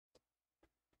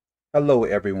Hello,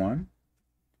 everyone.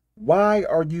 Why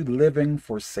are you living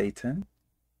for Satan?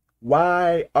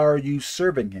 Why are you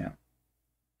serving him?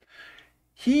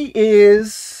 He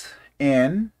is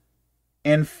an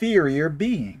inferior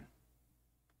being,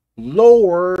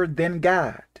 lower than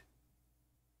God.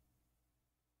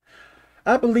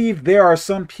 I believe there are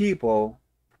some people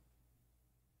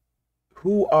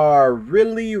who are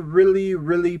really, really,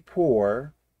 really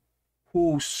poor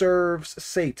who serves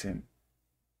Satan.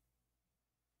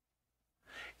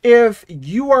 If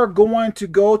you are going to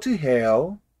go to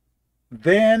hell,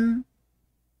 then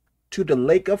to the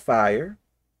lake of fire,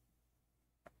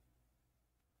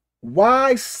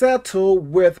 why settle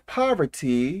with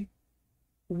poverty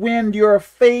when your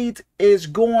fate is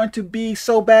going to be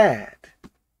so bad?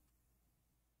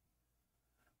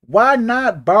 Why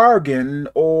not bargain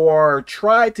or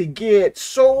try to get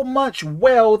so much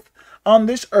wealth on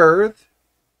this earth,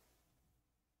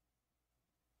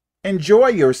 enjoy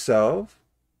yourself,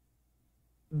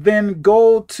 then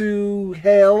go to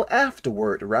hell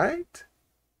afterward, right?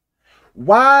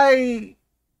 Why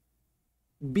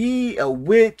be a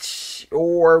witch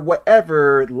or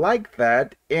whatever like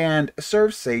that and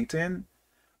serve Satan,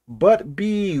 but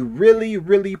be really,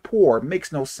 really poor?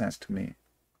 Makes no sense to me.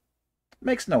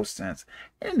 Makes no sense.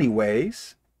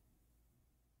 Anyways,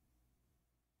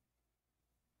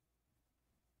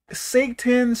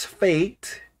 Satan's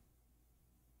fate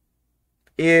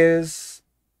is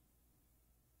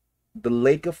the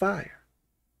lake of fire,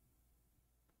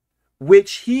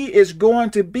 which he is going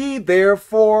to be there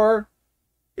for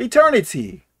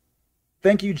eternity.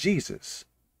 Thank you, Jesus.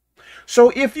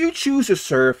 So if you choose to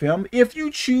serve him, if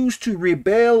you choose to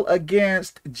rebel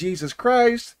against Jesus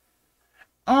Christ,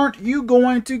 aren't you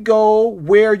going to go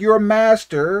where your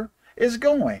master is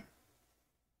going?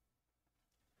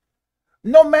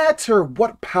 No matter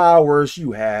what powers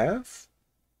you have,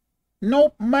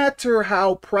 no matter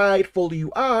how prideful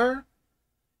you are,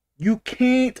 you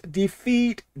can't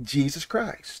defeat Jesus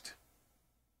Christ.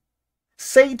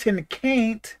 Satan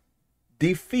can't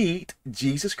defeat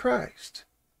Jesus Christ.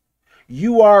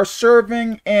 You are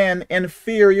serving an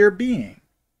inferior being.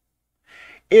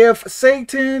 If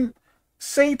Satan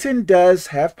does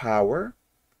have power,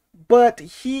 but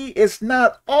he is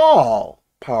not all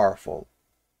powerful.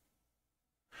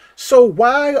 So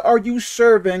why are you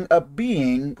serving a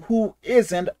being who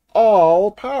isn't all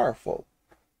powerful?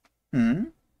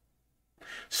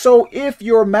 So if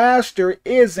your master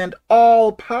isn't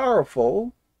all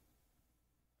powerful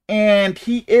and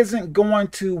he isn't going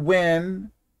to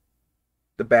win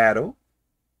the battle,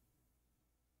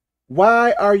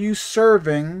 why are you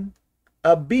serving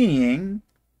a being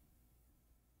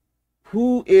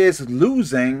who is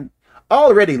losing,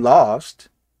 already lost,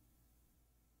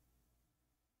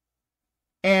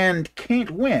 and can't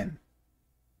win?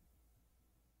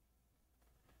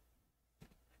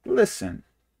 Listen,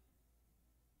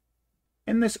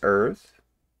 in this earth,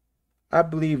 I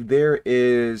believe there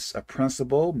is a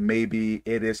principle, maybe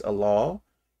it is a law.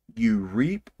 You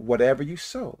reap whatever you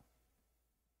sow.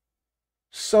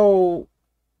 So,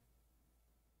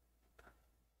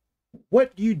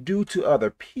 what you do to other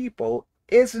people,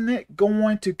 isn't it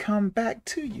going to come back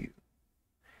to you?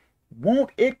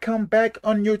 Won't it come back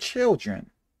on your children?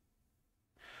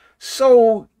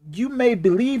 So you may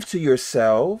believe to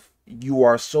yourself, you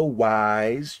are so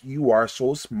wise, you are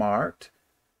so smart.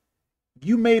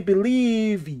 You may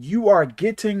believe you are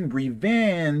getting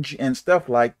revenge and stuff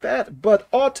like that, but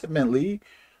ultimately,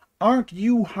 aren't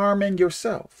you harming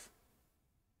yourself?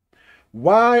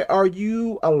 Why are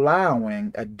you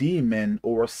allowing a demon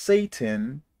or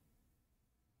Satan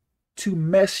to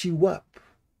mess you up?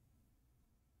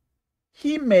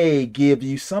 He may give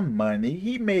you some money,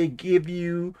 he may give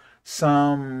you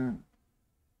some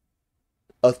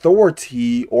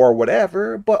authority or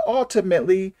whatever, but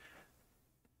ultimately,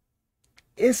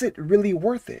 is it really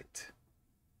worth it?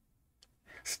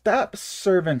 Stop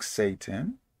serving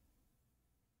Satan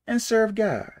and serve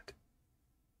God.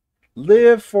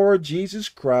 Live for Jesus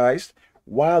Christ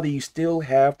while you still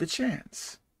have the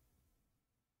chance.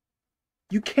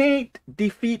 You can't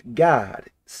defeat God.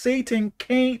 Satan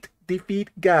can't defeat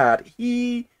God.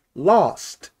 He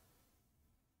lost.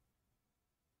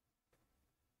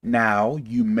 Now,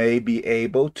 you may be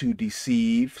able to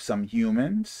deceive some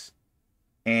humans,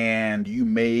 and you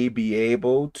may be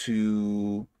able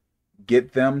to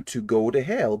get them to go to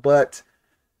hell, but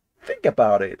think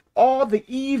about it. All the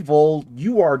evil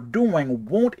you are doing,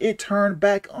 won't it turn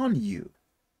back on you?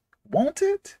 Won't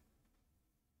it?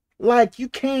 Like, you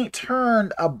can't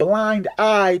turn a blind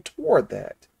eye toward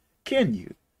that, can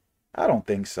you? I don't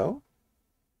think so.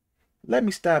 Let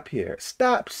me stop here.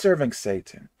 Stop serving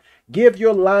Satan. Give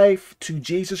your life to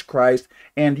Jesus Christ.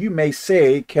 And you may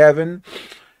say, Kevin,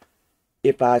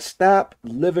 if I stop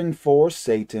living for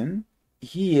Satan,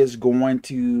 he is going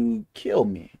to kill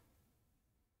me,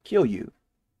 kill you.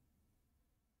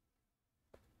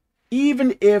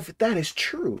 Even if that is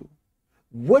true,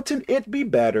 wouldn't it be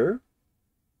better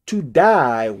to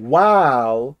die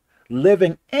while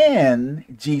living in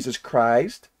Jesus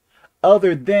Christ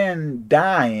other than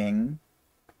dying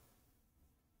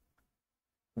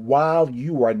while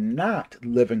you are not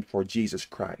living for Jesus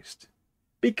Christ?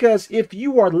 Because if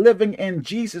you are living in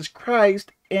Jesus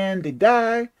Christ and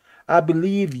die, I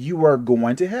believe you are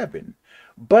going to heaven.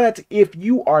 But if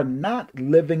you are not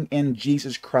living in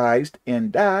Jesus Christ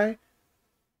and die,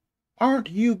 aren't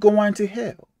you going to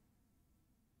hell?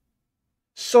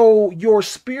 So your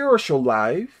spiritual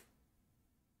life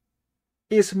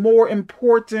is more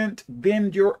important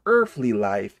than your earthly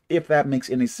life, if that makes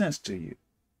any sense to you.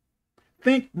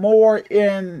 Think more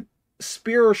in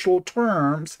spiritual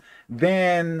terms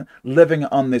than living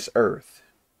on this earth.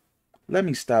 Let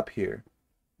me stop here.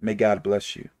 May God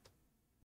bless you.